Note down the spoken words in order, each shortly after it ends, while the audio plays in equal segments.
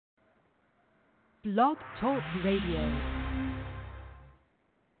Blog Talk Radio.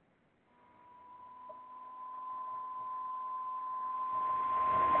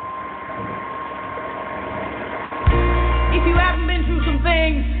 If you haven't been through some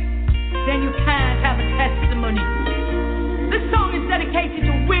things, then you can't have a testimony. This song is dedicated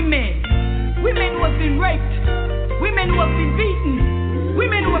to women. Women who have been raped. Women who have been beaten.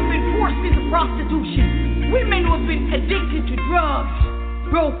 Women who have been forced into prostitution. Women who have been addicted to drugs.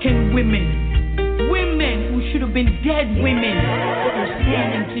 Broken women. Women who should have been dead women but are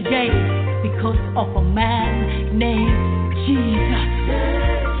standing today because of a man named Jesus.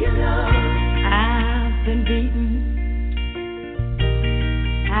 I've been beaten.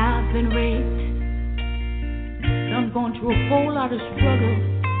 I've been raped. I'm going through a whole lot of struggle,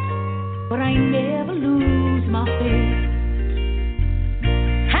 but I never lose my faith.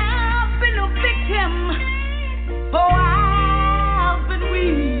 I've been a victim. Oh, I've been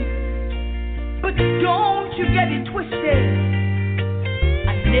weak. But don't you get it twisted.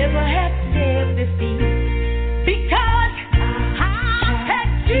 I never had self-defeat because I had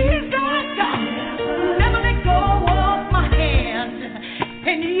Jesus. Never let go of my hand,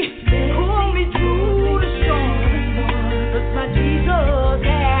 and He pulled me through the storm. But my Jesus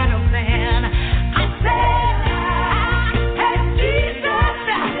had a plan. I said I had Jesus.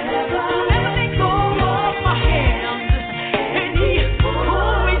 Never let go of my hand, and He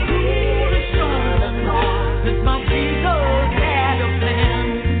pulled me through the storm. But my Jesus had a plan.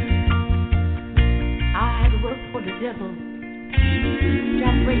 I had worked for the devil,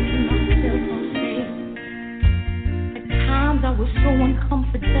 job breaking myself on stage. At times I was so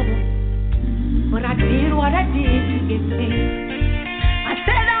uncomfortable, but I did what I did to get paid. I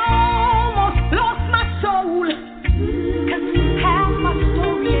said I almost lost my soul, 'cause half my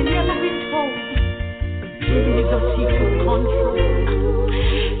story ain't never been told. But Jesus, He took control,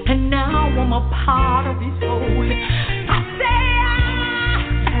 and now I'm a part of His fold. I say I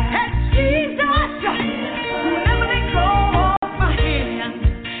had Jesus, who never let go of my hand,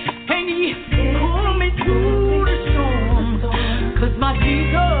 and He pulled me through the storm, 'cause my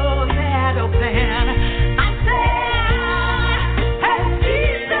Jesus had a plan. I say I had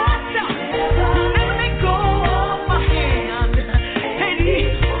Jesus, who never let go of my hand, and He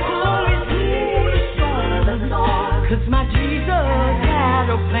pulled me through the storm, 'cause my Jesus had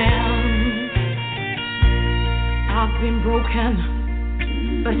a plan. I've been broken,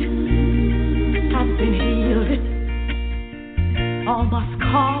 but I've been healed. All my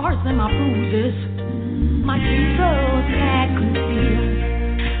scars and my bruises, my Jesus had concealed.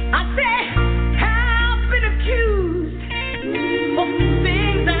 I say I've been accused of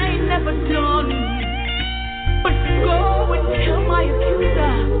things I ain't never done, but go and tell my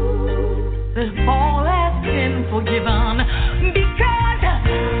accuser that all has been forgiven, because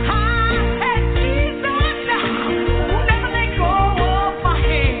I had Jesus who never let go of my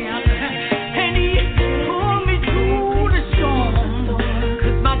hand, and He pulled me through the storm,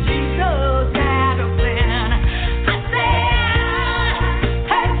 'cause my Jesus had a plan. I say I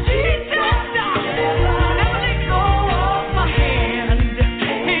had Jesus who never let go of my hand,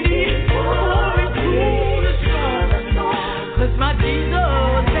 and He pulled me through the storm, 'cause my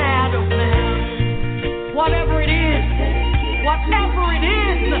Jesus had a plan. Whatever it is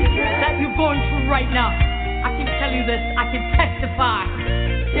that you're going through right now, I can tell you this, I can testify.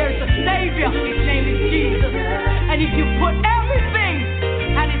 There's a Savior, His name is Jesus. And if you put everything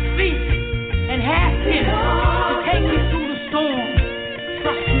at His feet and ask Him to take you through the storm,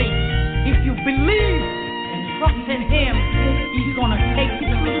 trust me, if you believe and trust in Him, He's going to take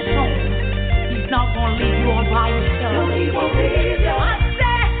you through the storm. He's not going to leave you all by yourself. No, He won't leave you. I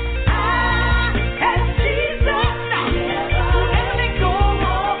said I had Jesus who never let go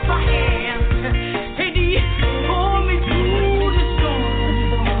of my hand, and He pulled me through the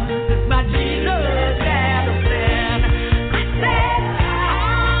storm, 'cause my Jesus had a plan. I said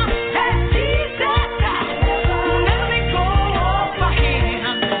I had Jesus who never let go of my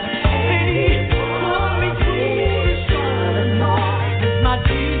hand, and He pulled me through the storm, 'cause my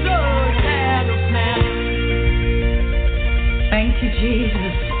Jesus had a plan. Thank you,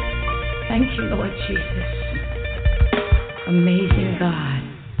 Jesus. Thank you, Lord Jesus. Amazing God.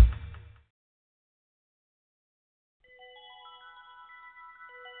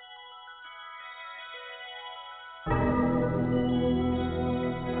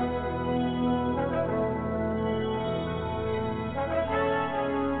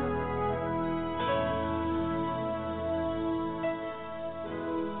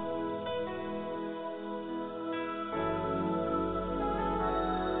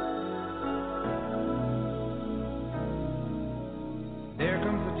 There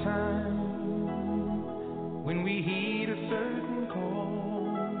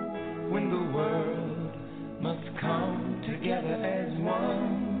call when the world must come together as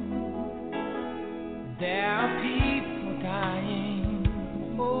one. There are people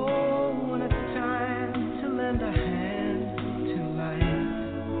dying. Oh, when it's time to lend a hand to life,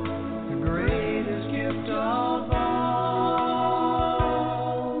 the greatest gift of all.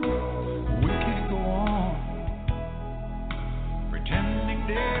 We can't go on pretending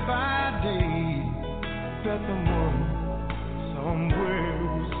day by day that someone somewhere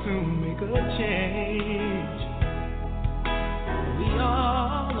will soon make a change. We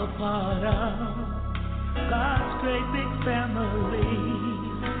all a part of God's great big family,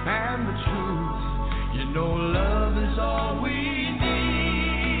 and the truth, you know, love is all we need.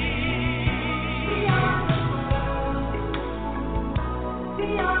 We are the world, we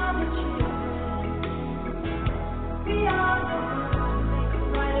are the children, we are the ones who make a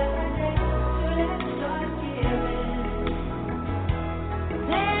brighter day, so let's start giving.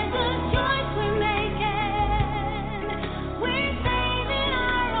 There's a choice we're making, we're saving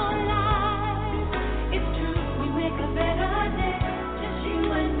our own lives. It's true, we make a better day, just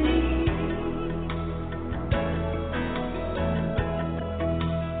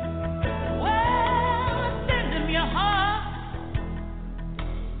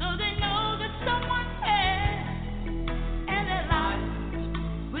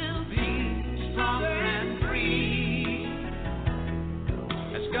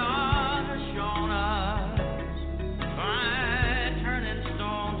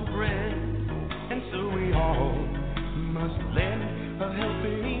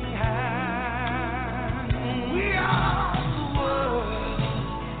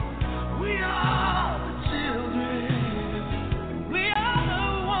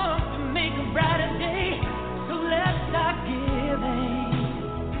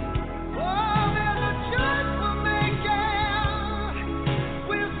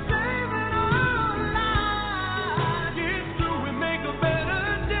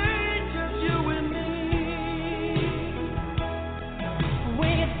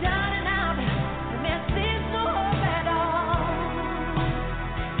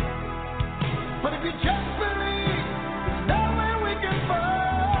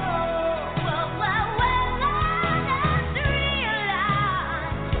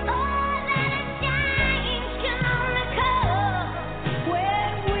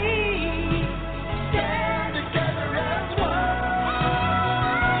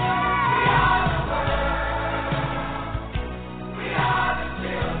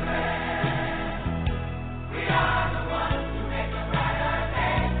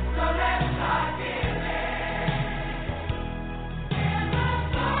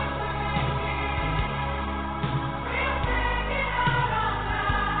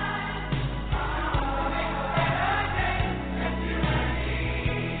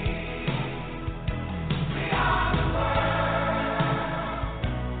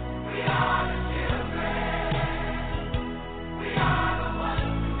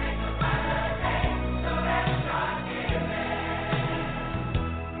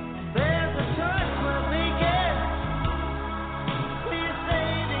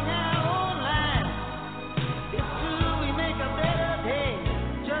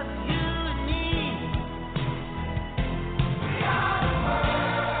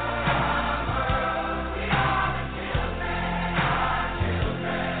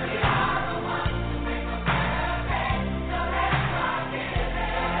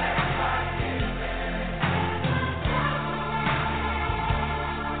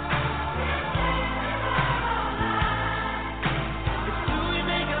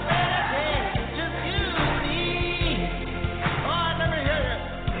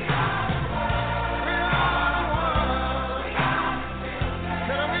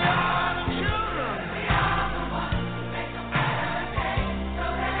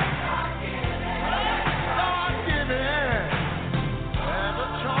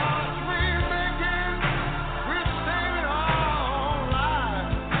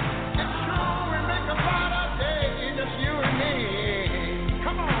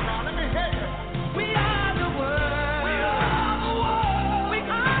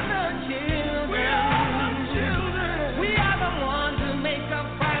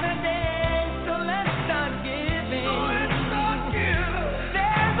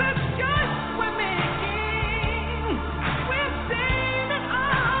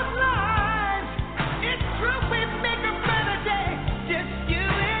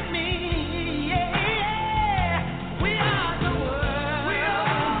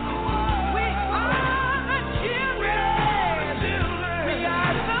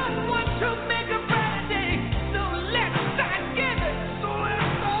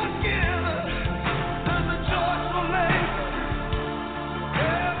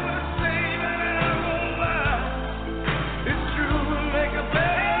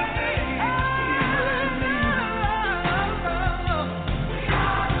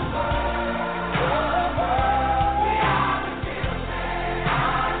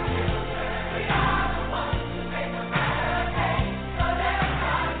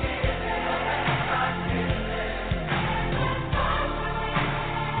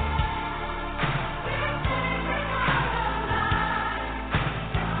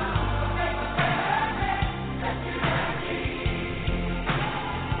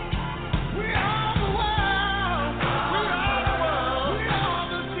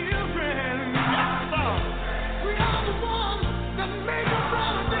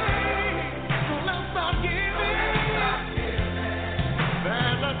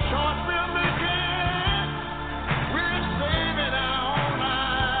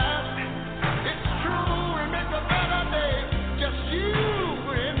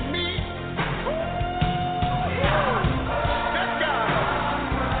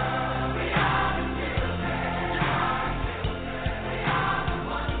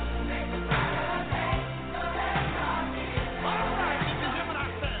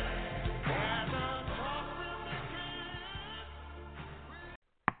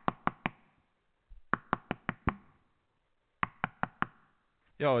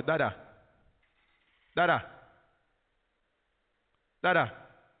Yo, Dada.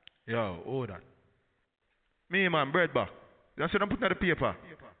 Yo, hold on. Me, man, bread bar. You see them putting on the paper.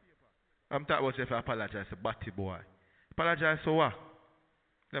 I'm talking about if I apologize to Batty boy. Apologize to what?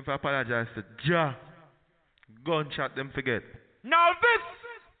 Them for apologize to Ja. Gunshot them forget. Now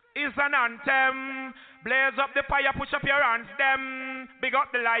this is an anthem. Blaze up the fire, push up your hands, them. Big up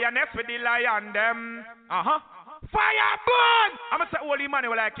the lioness with the lion, them. Fire burn! I'ma say holy man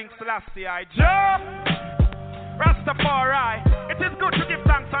like King Selassie, Ja. Rastafari. It is good to give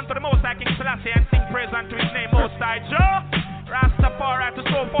thanks unto the Most High King Selassie and sing praise unto his name, Most High Ja. Rastafari to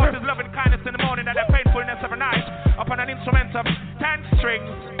show forth his loving kindness in the morning and their painfulness every night upon an instrument of 10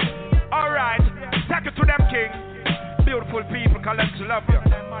 strings. Alright, take it to them, King. Beautiful people, collect to love you.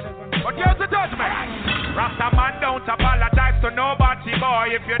 But here's the judgment. Rasta man don't apologize to nobody,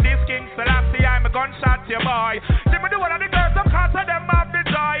 boy. If you're this King Selassie, I'm a gunshot you, boy. Give me the one of the girls, of course, of them have the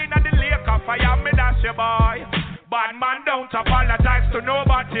joy. And the lake of fire, me dash you, boy. Bad man don't apologize to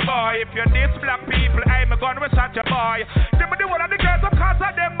nobody, boy. If you're this black people, I'm a gun with shot you, boy. Give me the one of the girls, of course,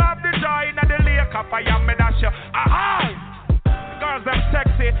 of them have the joy. And the lake of fire, me dash you. Aha! Girls them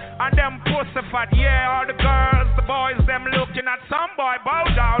sexy and them pussy fat, yeah. All the girls, the boys, them looking at some boy. Bow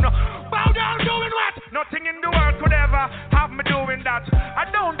down doing what? Nothing in the world could ever have me doing that. I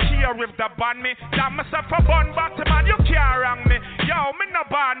don't care if they ban me. Damn myself a bun bottom man, you can't wrong me. Yo, me no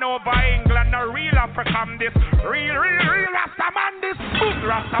born over England, no real African this. Real Rasta man this.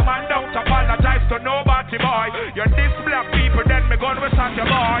 Rasta man don't apologize to nobody, boy. You're this black people, then me gun with such a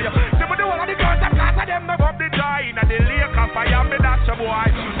boy. See me do all of the girls that class of them me up the joy. And the lake of fire, me that's a boy.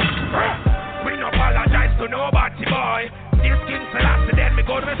 We no apologize to nobody, boy. This King Selassie, then me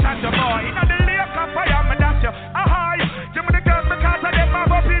gun with such a boy. In the lake of fire, me that's you. Aha, give me the girls because of them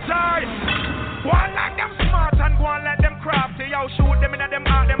have up the joy. Go on like them smart and go on like them crafty. Yo, shoot them in them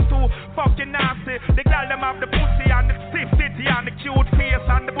heart, them too fucking nasty. The girl them have the pussy and the stiff titty and the cute face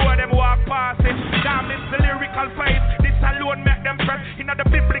and the boy them walk past it. Damn, it's the lyrical face. This alone make them fresh. In the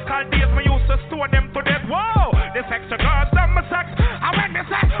biblical days, we used to stone them to death. Whoa, the sexy girls, them my sex. And when they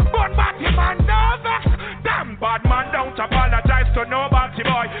say, gun body man, no vex. Damn, bad man, don't apologize to nobody,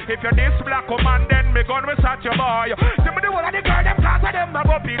 boy. If you're this black woman, then me gun with such a boy. See me the one of the girl, them cause of them have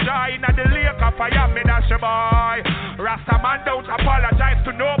up his eye. In the lake of fire, me dash a boy. Rasta man, don't apologize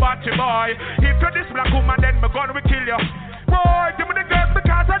to nobody, boy. If you're this black woman, then me gun will kill you. Boy, give me the girls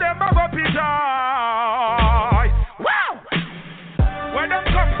because of them have up his eye. Wow! Where them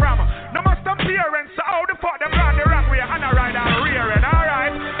come from? No must them parents, so how the fuck them run the wrong way and I ride and rearing,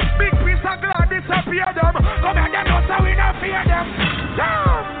 alright? Big piece of glass disappear them. Come here, them know so we don't fear them.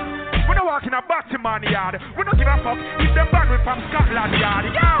 Damn! We don't walk in a Batman yard. We don't give a fuck if them band with from Scotland yard.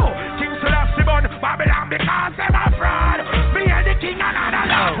 Yo! King Selassie bun Babylon because them a fraud. Me and the king and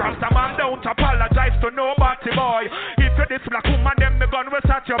another lord. Rasta man don't apologize to nobody, boy. If you're this black woman, them the gun will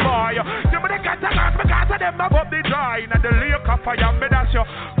touch your boy. Give me the cat and because of them have up the joy. And the lake of fire, me dash you.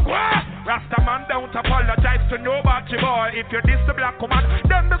 Rasta man don't apologize to nobody, boy. If you're this the black woman,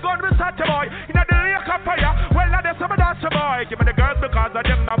 then the gun will touch your boy. In the lake of fire, well, that's some dash your boy. Give me the girls because of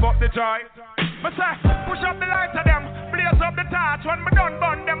them have up the joy. Me say, push up the lights of them, blaze up the torch. When me done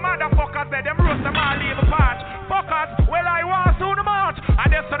burn them motherfuckers, they them roast them all leave a patch. Fuckers, well I was to the march, and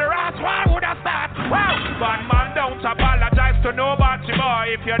this to the ras, why would I start? Wow, bad man don't apologize to nobody,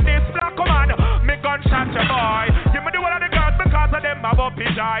 boy. If you're this black woman, me gunshot your boy. Give me the one of the girls because of them have up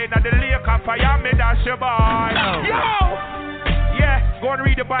his eye. And the lake of fire, me dash your boy. Yo! Yeah, go and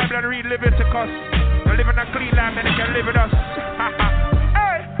read the Bible and read Leviticus. You live in a clean life and you can live with us.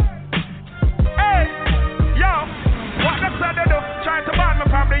 Hey, yo, what them said they do? Trying to ban me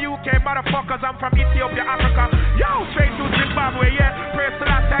from the UK, motherfuckers. I'm from Ethiopia, Africa. Yo, straight to Zimbabwe, yeah. Praise the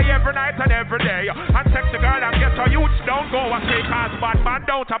last day every night and every day. And sexy girl and get her youths don't go astray. Cause bad man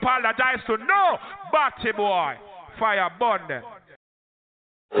don't apologize to no batty boy. Fire burn them.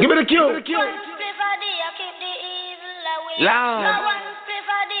 Give me the cue. One split for the keep the evil away. Loud. No one split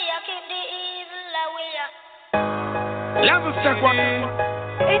for the keep the evil away. Level check one.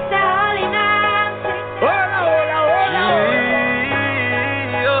 It's a holy night. Hola.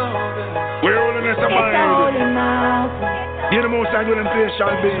 We're holding this up. You're the most I will and place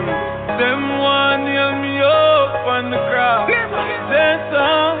shall be. Them one hear me up on the crowd.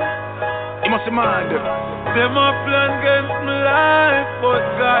 You must mind them. Them a plan against my life, but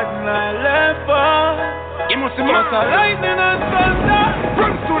God not left us. You must mind them. Lightning and thunder.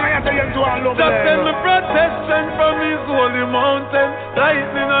 From soon I have to get to all over Just there. send me protection from his holy mountain.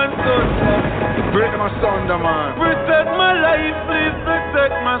 Lightning and thunder. Break them asunder, man. Protect my life, please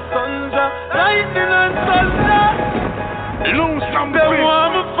protect my sons. Lightning and thunder. Loose from the them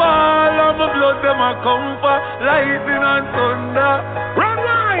want me them a come for lightning and thunder. Run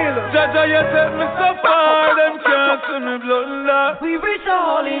wild. Jaja, you set me so far, them can't see me blunder. We reach the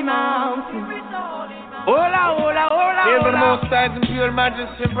holy mountain. Hola, hola, hola, Hail the hola. most tight and pure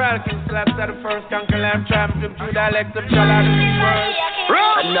majesty, King slaps at the first conquer lamb champion, true dialect of Jala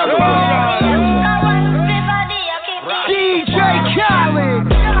world. Another one. DJ Khaled.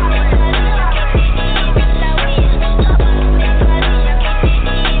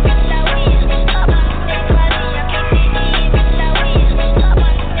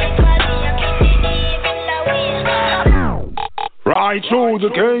 Right through the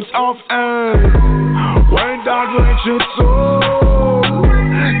gates of hell, when that wretched soul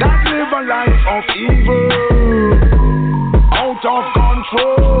that live a life of evil, out of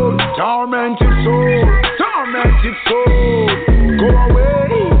control, tormented soul, go away,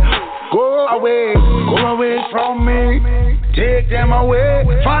 go away, go away from me, take them away,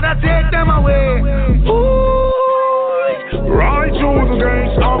 Father, take them away. Ooh, right through the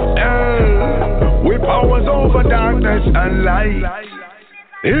gates of hell, with powers over darkness and light,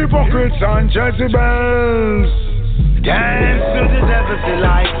 hypocrites and Jezebels, dance to the devil's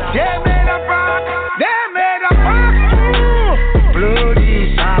delight. They made a pact,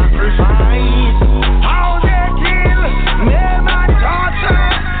 bloody sacrifice. How they kill, name and torture,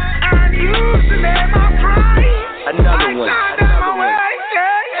 and use the name of Christ. Another one.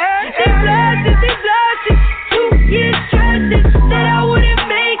 They blasted, 2 years stressing, said I wouldn't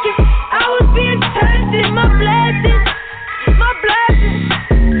make it. I was being tested, my blessings.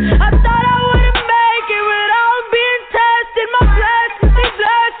 I thought I wouldn't make it, but I was being tested. My blessings, they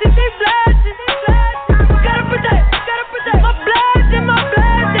blasted. Gotta protect my blessing,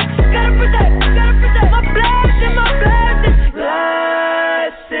 Gotta protect my blessing,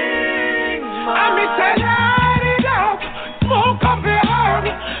 Blessing, I'm light it up, smoke up your heart,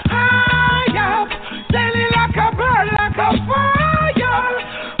 high up, selling like a bird, like a fire,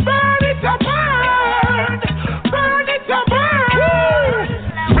 burn it to burn.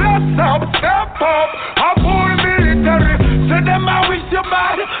 Bless up, step up, a full military, say them I wish you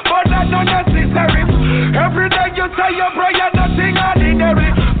bad, but that's not necessary. Every day you say your prayer, nothing ordinary.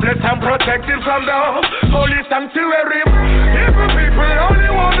 Bless and protected from the holy sanctuary. Evil people only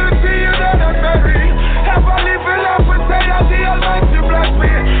want to see you dead and buried. Ever live a life and say that the Almighty bless me.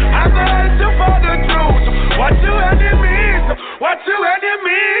 I'm the answer for the truth. What you enemies?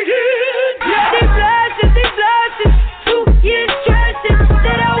 yeah, they blasted, 2 years stressing,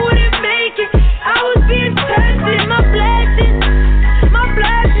 said I wouldn't make it. I was being tested, my blessings.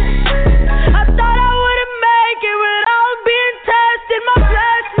 I thought I wouldn't make it, but I was being tested. My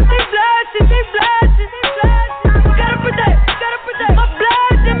blessings, they blasted. Gotta protect my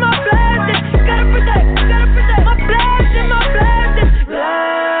blessing. Gotta protect my blessing.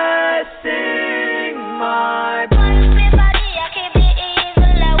 Blessing my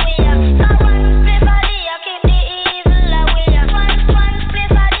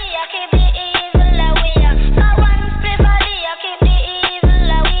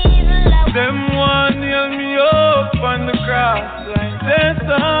Them one nail me up on the cross like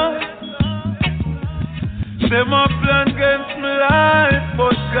Jason. Them a plan against my life,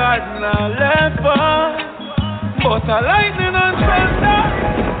 but God not left us. But a lightning and thunder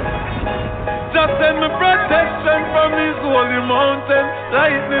just send me protection from His holy mountain.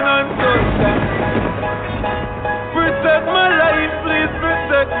 Lightning and thunder. Protect my life, please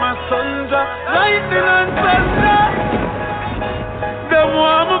protect my sons. Lightning and thunder. Them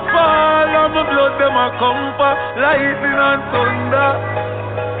want me fall, and my blood them a come for lightning and thunder.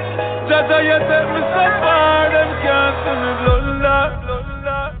 Jaja, you take me so far, them can't see me blunder.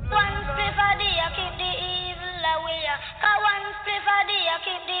 One spliff a day, I keep the evil away. One spliff a day, I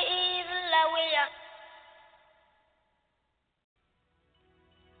keep the evil away.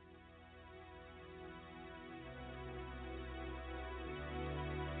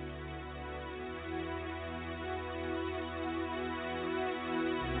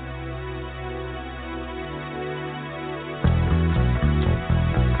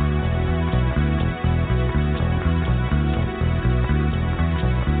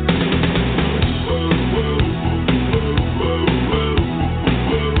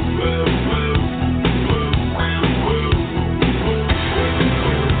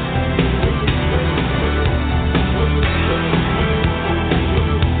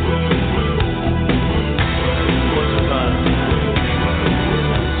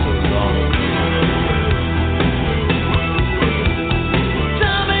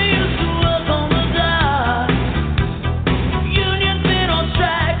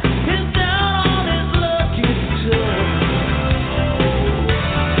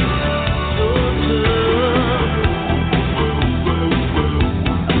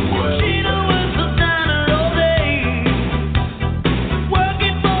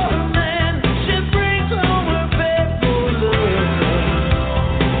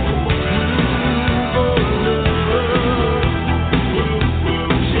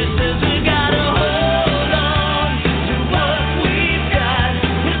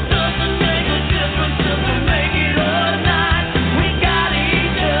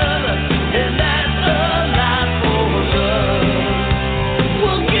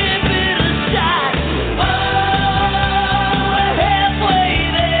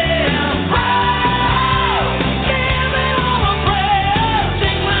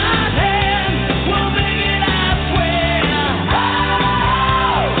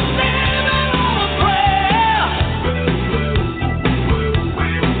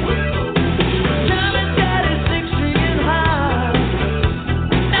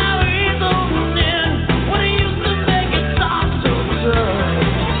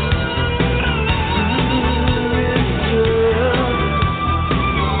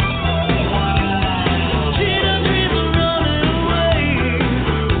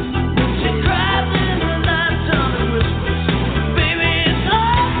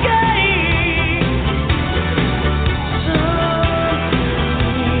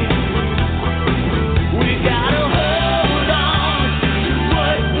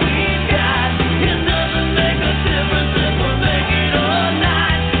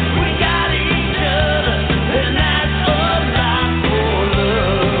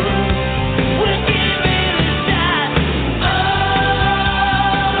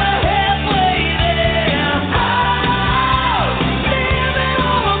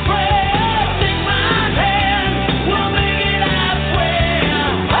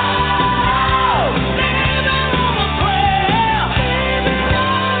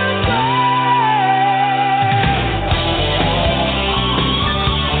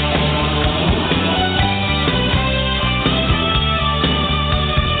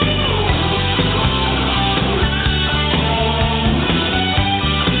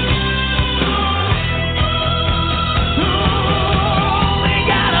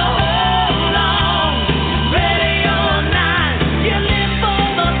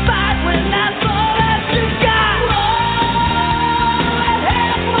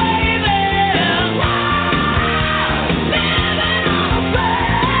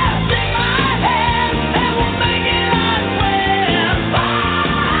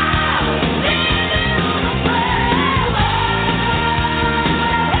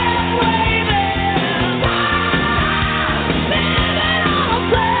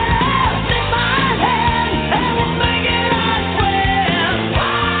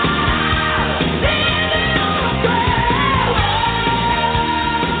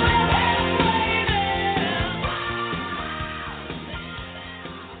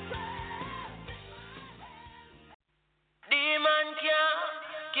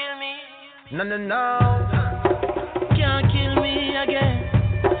 kill me. No, no, no. Can't kill me again.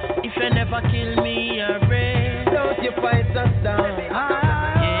 If you never kill me, you're brave. Don't you fight us down. Yes.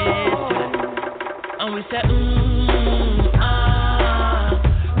 And we say,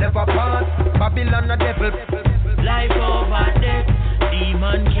 Never pass, Babylon a devil. life over death.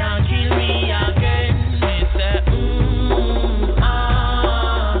 Demon can't kill me again. We say,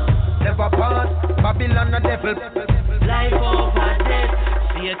 Never pass, Babylon a devil. life over death.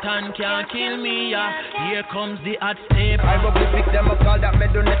 Satan can't kill me, yeah. Here comes the hot step. Hieroglyphic, them I call that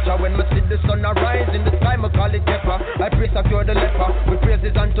Medonetta. When me see the sun arise in the sky, me call it Pepper. I praise a cure the leper, with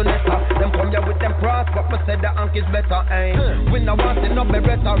praises Antonetta. Them come here with them cross, but me said the ank is better, eh. We no want to know me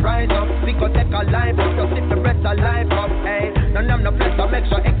rest a rise up. We go take a life up, just if the rest a life up, eh. None of them no flesh, I make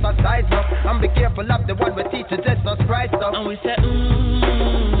sure exercise up. And be careful of the one we teach you Jesus Christ up. And we say,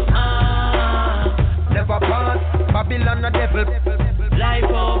 Never pass, Babylon a devil. life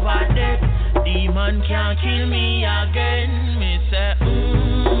over death. Demon can't kill me again. Me say,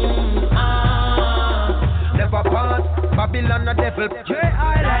 Never pass, Babylon a devil.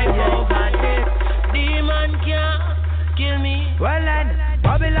 life over death. Demon can't kill me. Well then,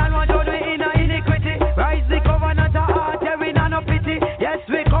 Babylon want to do in a iniquity. Rise the covenant of heart, every none of pity. Yes,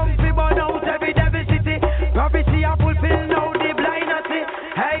 we come to burn out every devil city. Prophecy are fulfilled now, the blind are see.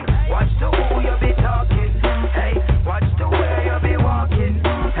 Hey, watch the who you be talking. Hey, watch the way you be walking.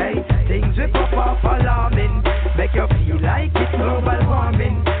 Hey, things we pop off alarming. Make you feel like it's global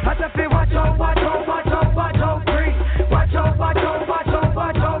warming. As if you watch out, watch out, watch out, watch out, free. Watch out, watch out, watch out,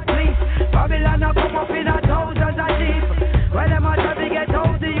 watch out, please. Babylon a come up in a thousands of sheep. Well, them a try to get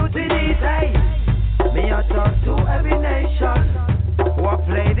out the UTDs, hey. Me a talk to every nation who a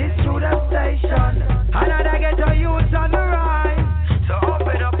play this through the station. And I get a youth on the rise. So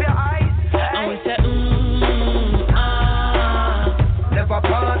open up your eyes, hey. And we say, Never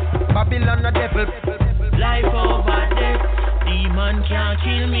pass, Babylon a devil. life over death. Demon can't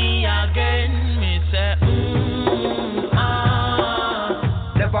kill me again. Me say,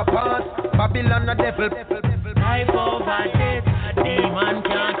 Never pass, Babylon a devil. life over death. Demon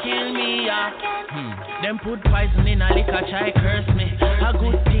can't kill me again. Them put poison in a liquor, try curse me. A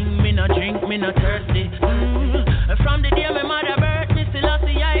good thing, me no drink, me no thirsty. From the day my mother birthed me, still I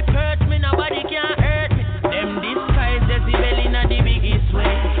see I hurt me. Nobody can hurt me. Them disguise Jezebel in a the biggest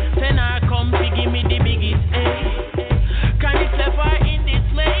way. Fenar come to give me the biggest A. Chronixx left her in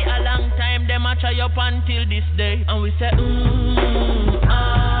dismay. A long time them a try up until this day. And we say,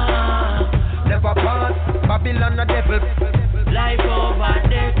 Never pass, Babylon a devil. life over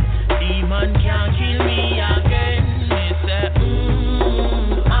death. Demon can't kill me again. Me say,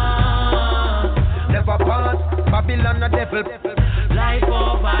 Never pass, Babylon a devil. life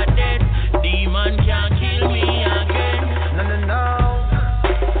over death. Demon can't kill me again. No, no, no.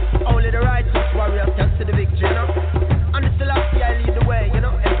 Only the righteous warriors can see the victory, you know. And the Celestia I lead the way, you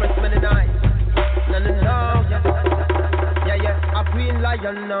know. Empress many nights. No, no, no. Yeah, yeah. A green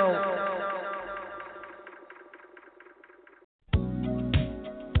lion now.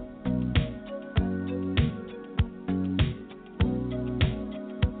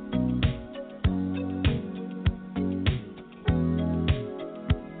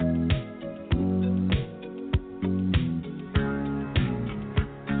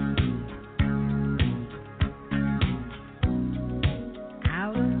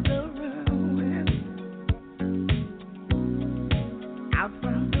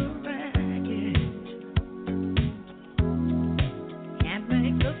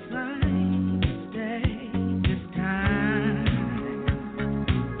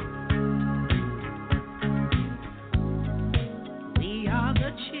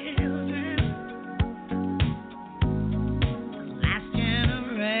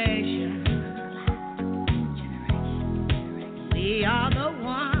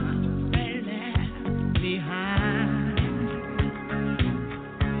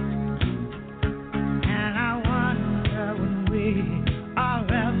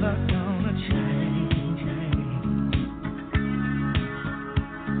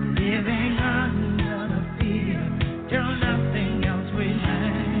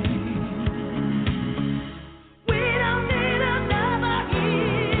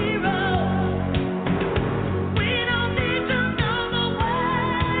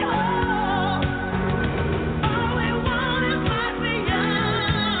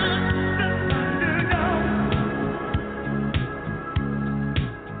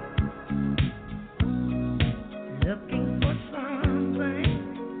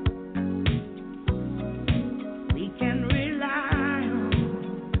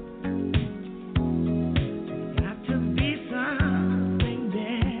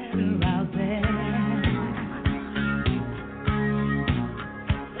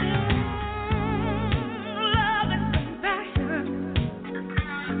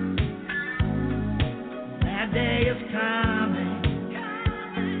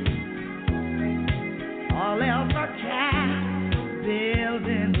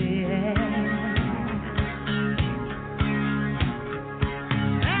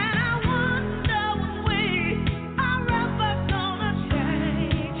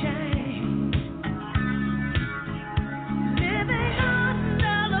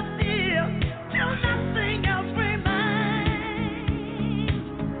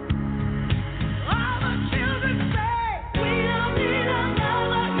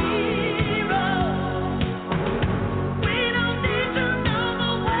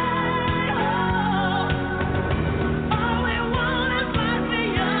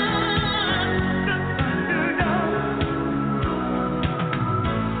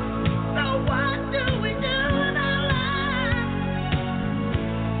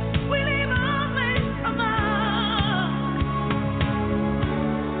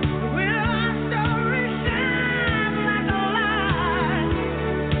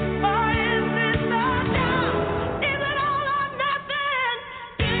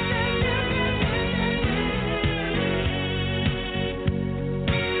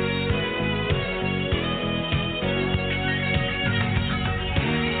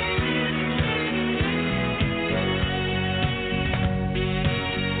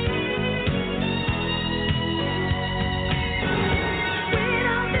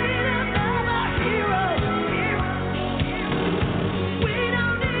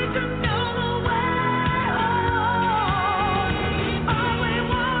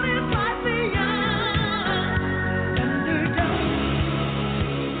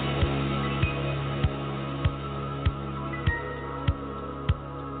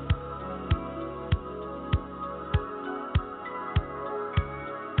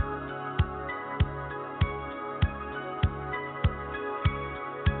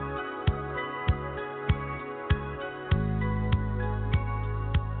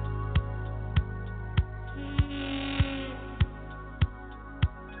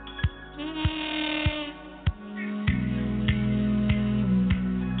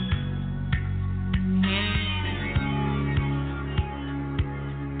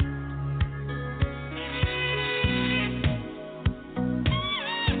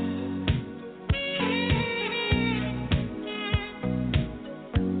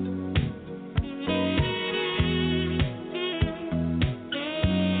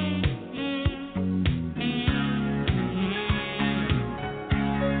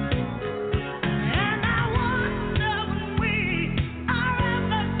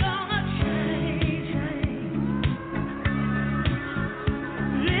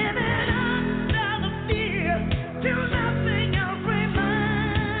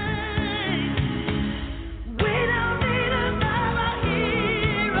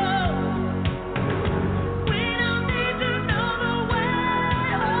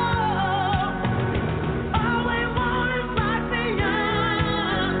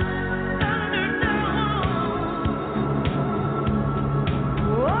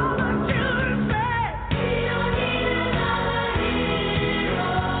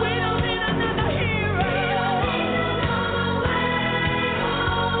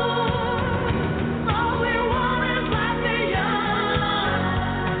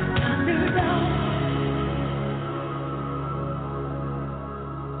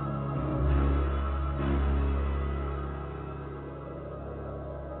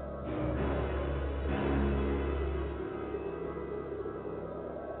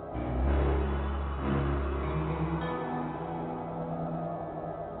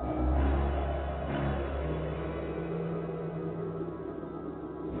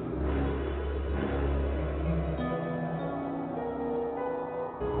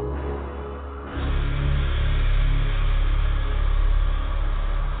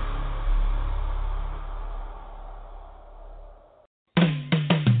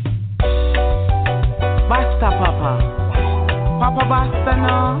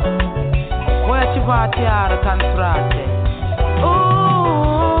 chiaro cantrate.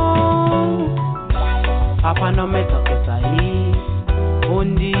 Papa no me toques ahí.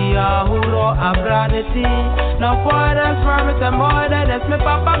 Un día juro habrá de ti. No puedes verme temor, eres mi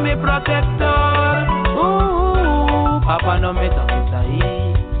papá, mi protector. Papa no me toques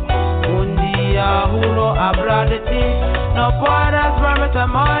ahí. Un día juro habrá de ti. No puedes verme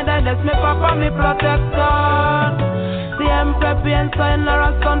temor, eres mi papá, mi protector. Siempre pienso en la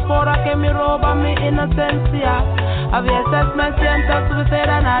razón por la que me roba mi inocencia. A veces me siento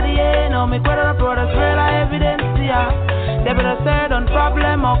suicida a nadie, no me acuerdo por ver la evidencia. Debe ser un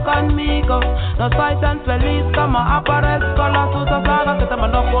problema conmigo. No soy tan feliz como aparezco. Las otras sagas que te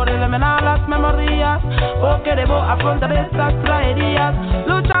mandó por eliminar las memorias, porque debo afrontar estas tragedias.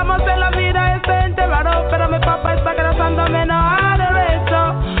 Luchamos en la vida, este enterrado, pero mi papá está cazándome, no a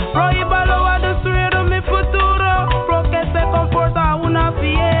derecho. Prohíbalo a destruir mi futuro, porque se comporta una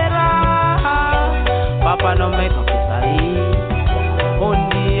fiera. Papá, no me toques ahí. Un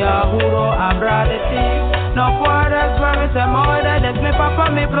día juro habrá de ti. No puedes verme temor, eres mi papá,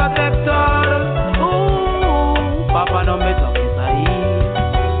 mi protector. Papá, no me toques ahí.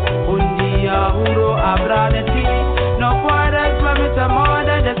 Un día juro habrá de ti. No puedes verme temor,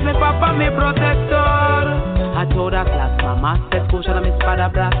 eres mi papá, mi protector. A todas las mamás te escuchan a mis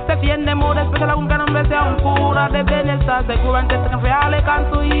palabras. Se viene muy especial aún que no me sea un cura. Deben estar seguros antes de confiarle con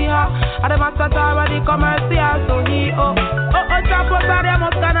su hija. Además trataba de comerciar su hijo. Chapotaríamos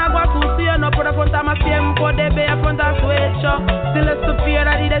con agua sucia. No puede afrontar más tiempo, debe afrontar su hecho. Si le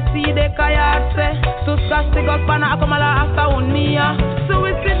supiera y decide callarse, sus castigos van a acumular hasta un día.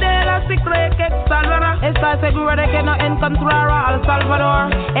 Suicidera si cree que salvará. Está segura de que no encontrará al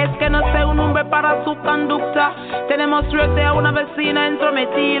Salvador. Es que no sea un hombre para su conducta. Tenemos suerte a una vecina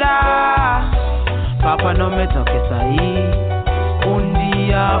entrometida. Papá, no me toques ahí. Un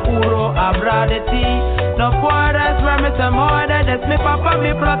día juro habrá de ti. No puedes verme temor, eres mi papá,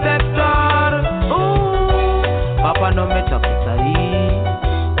 mi protector. Papá, no me toques ahí.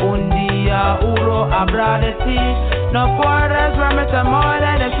 Un día juro habrá de ti. No puedes verme temor,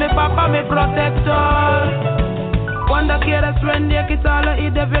 eres mi papá, mi protector. Cuando quieres rendir, quítalo y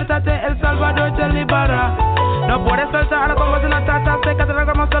diviértate, El Salvador te libera. No puedes soltar como si una tata seca, te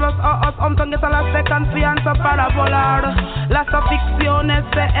regamos de los ojos, que salas de confianza para volar. Las aficiones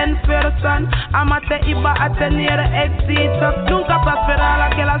se enfuerzan, amate y va a tener éxito. Nunca prosperará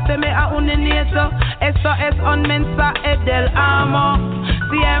que la teme a un nieto. Esto es un mensaje del amo.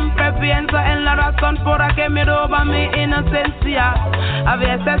 Siempre pienso en la razón por la que me roba mi inocencia. A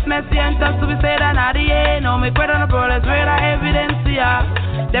veces me siento suicida a nadie, no me acuerdo por ver la evidencia.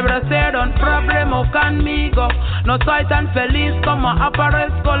 Debe ser un problema conmigo. No soy tan feliz como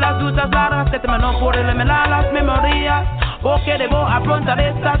aparezco. Las luchas largas que te mandó por eliminar las memorias, porque debo afrontar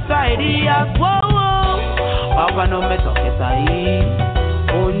estas tragedias. Papá, no me toques ahí.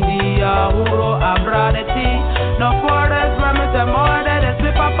 Un día juro habrá de ti. No puedes verme temor, eres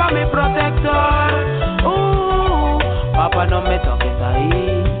mi papá, mi protector. Papá, no me toques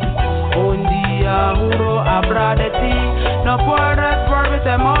ahí. Un día juro habrá de ti. No puedes verme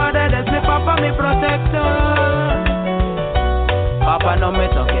temor, eres mi papá, mi protector. Papá, no me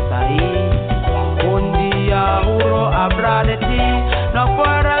toques ahí. Un día juro habrá de ti. No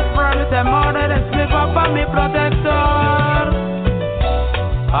puedes verme temor, eres mi papá, mi protector.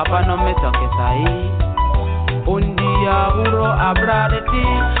 Papá, no me toques ahí. Un día juro habrá de ti.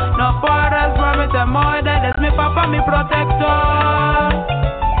 No puedes verme temor, eres mi papá, mi protector.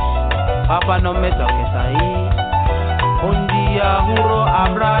 Papá, no me toques ahí. Un día juro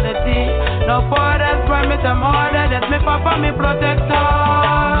habrá de ti. No puedes verme temor, eres mi papá, mi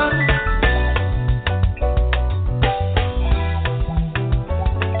protector.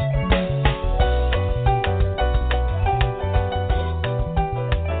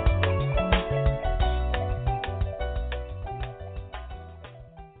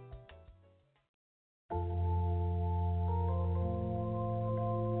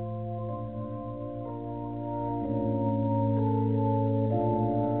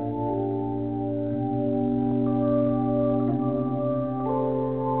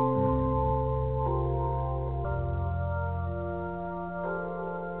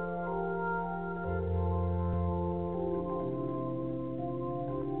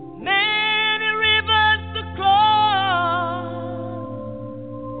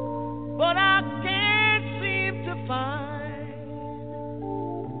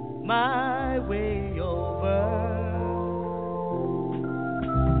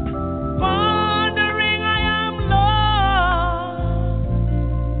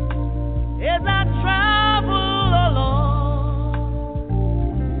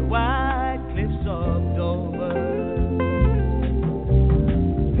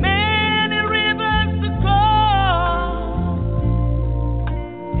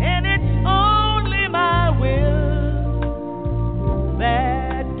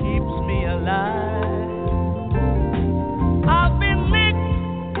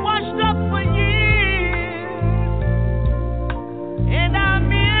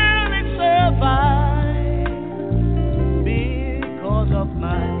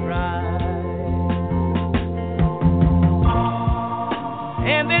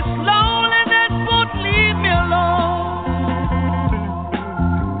 And this loneliness won't leave me alone.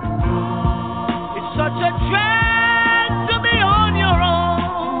 It's such a drag to be on your own.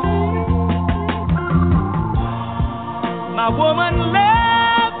 My woman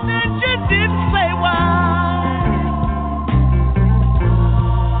left and she didn't say why.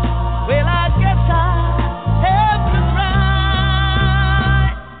 Well, I guess I have to cry.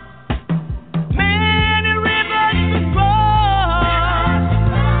 Many rivers to cross,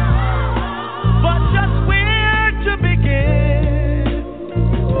 but just where to begin?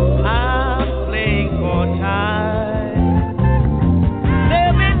 I'm playing for time.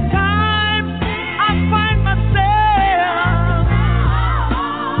 There been times I find myself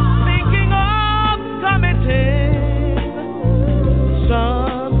thinking of committing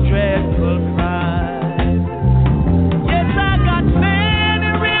some dreadful crime. Yes, I got many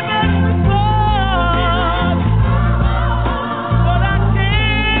rivers to cross, but I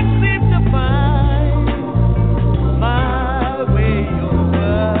can't seem to find my way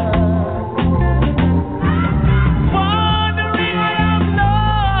over. Wondering I am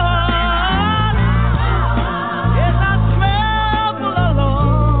lost. Yes, I travel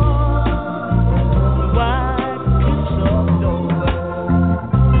alone. Wide piece of nowhere.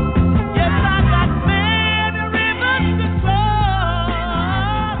 Yes, I got many rivers to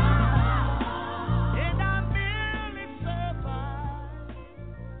cross, and I merely survive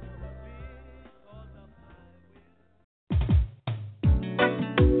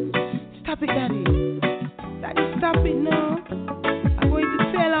Stop it, Daddy. Daddy, stop it now. I'm going to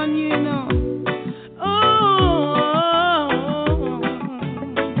tell on you now.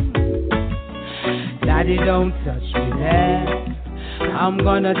 Daddy, don't touch me there. I'm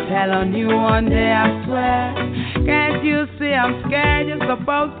gonna tell on you one day, I swear. Can't you see I'm scared? You're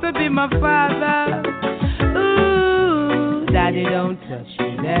supposed to be my father. Ooh, Daddy, don't touch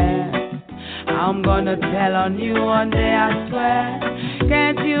me there. I'm gonna tell on you one day, I swear.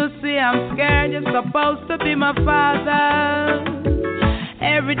 Can't you see I'm scared? You're supposed to be my father.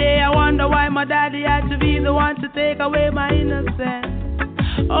 Every day I wonder why my daddy had to be the one to take away my innocence.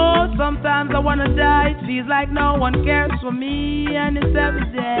 Oh, sometimes I wanna die. It feels like no one cares for me, and it's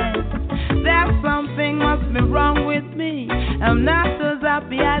evident that something must be wrong with me. I'm not as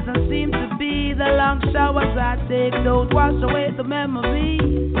happy as I seem to be. The long showers I take don't wash away the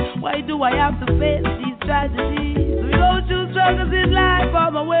memories. Why do I have to face these tragedies? We go through struggles in life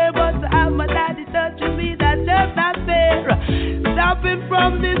on my way, but to have my daddy touching me, that's just not fair. Stopping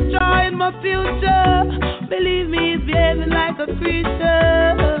from destroying my future. Believe me, he's behaving like a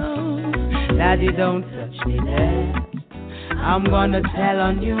creature. Daddy, don't touch me there. I'm gonna tell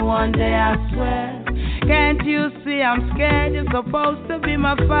on you one day, I swear. Can't you see I'm scared? You're supposed to be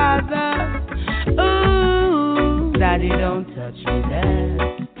my father. Ooh, Daddy, don't touch me there.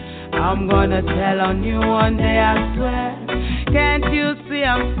 I'm gonna tell on you one day, I swear. Can't you see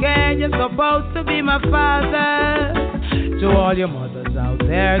I'm scared? You're supposed to be my father. To all your mothers out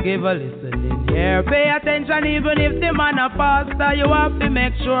there, give a listening ear. Pay attention even if the man a pastor. You have to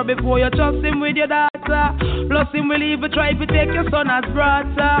make sure before you trust him with your daughter. Plus him will even try to take your son as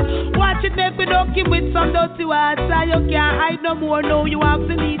brother. Watch it make we duck him with some dirty water. You can't hide no more, no, you have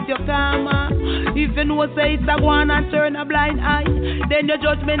to meet your karma. If you know say it's a go on and turn a blind eye, then your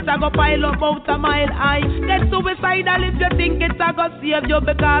judgments are go pile up out a mile high. Get suicidal if you think it's a go save you,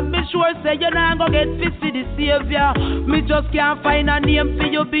 because me sure say you're not gonna get fit for the savior. Me just can't find a name for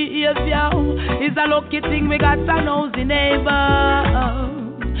your behavior. It's a lucky thing we got a nosy neighbor.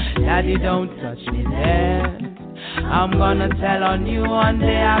 Daddy, don't touch me there. I'm gonna tell on you one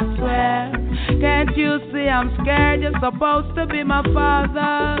day, I swear. Can't you see I'm scared? You're supposed to be my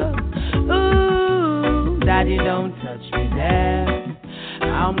father. Ooh, Daddy, don't touch me there.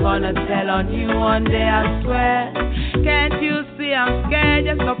 I'm gonna tell on you one day, I swear. Can't you see I'm scared?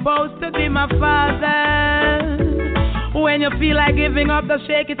 You're supposed to be my father. When you feel like giving up, just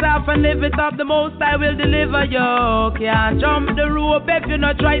shake it off and live it up. The most I will deliver you. Can't jump the rope if you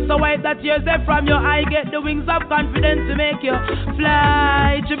not try. So wipe that tears there from your eye. Get the wings of confidence to make you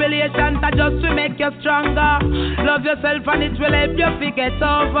fly. Tribulations are just to make you stronger. Love yourself and it will help you forget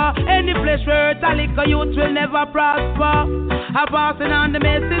over. Any flesh where it's a liquor youth will never prosper. I'm passing on the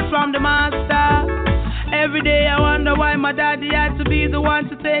message from the master. Every day I wonder why my daddy had to be the one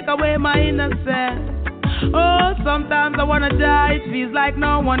to take away my innocence. Oh, sometimes I wanna die. It feels like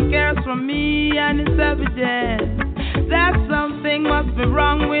no one cares for me, and it's evident that something must be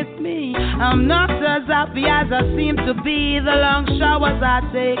wrong with me. I'm not as happy as I seem to be. The long showers I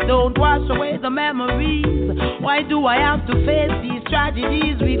take don't wash away the memories. Why do I have to face these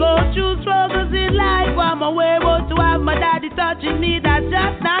tragedies? We go through struggles in life. I'm aware to have my daddy touching me. That's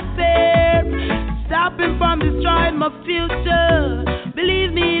just not fair. Stop him from destroying my future.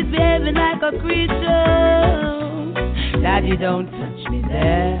 Believe me, he's behaving like a creature. Daddy, don't touch me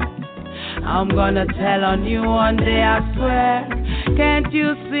there. I'm gonna tell on you one day, I swear. Can't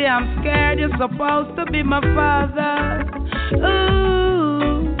you see I'm scared? You're supposed to be my father.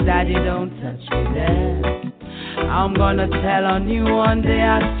 Ooh, Daddy, don't touch me there. I'm gonna tell on you one day,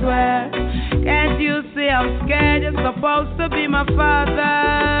 I swear. Can't you see I'm scared? You're supposed to be my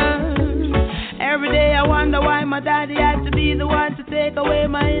father. Every day I wonder why my daddy had to be the one to take away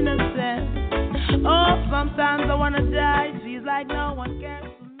my innocence. Oh, sometimes I wanna die. It feels like no one cares.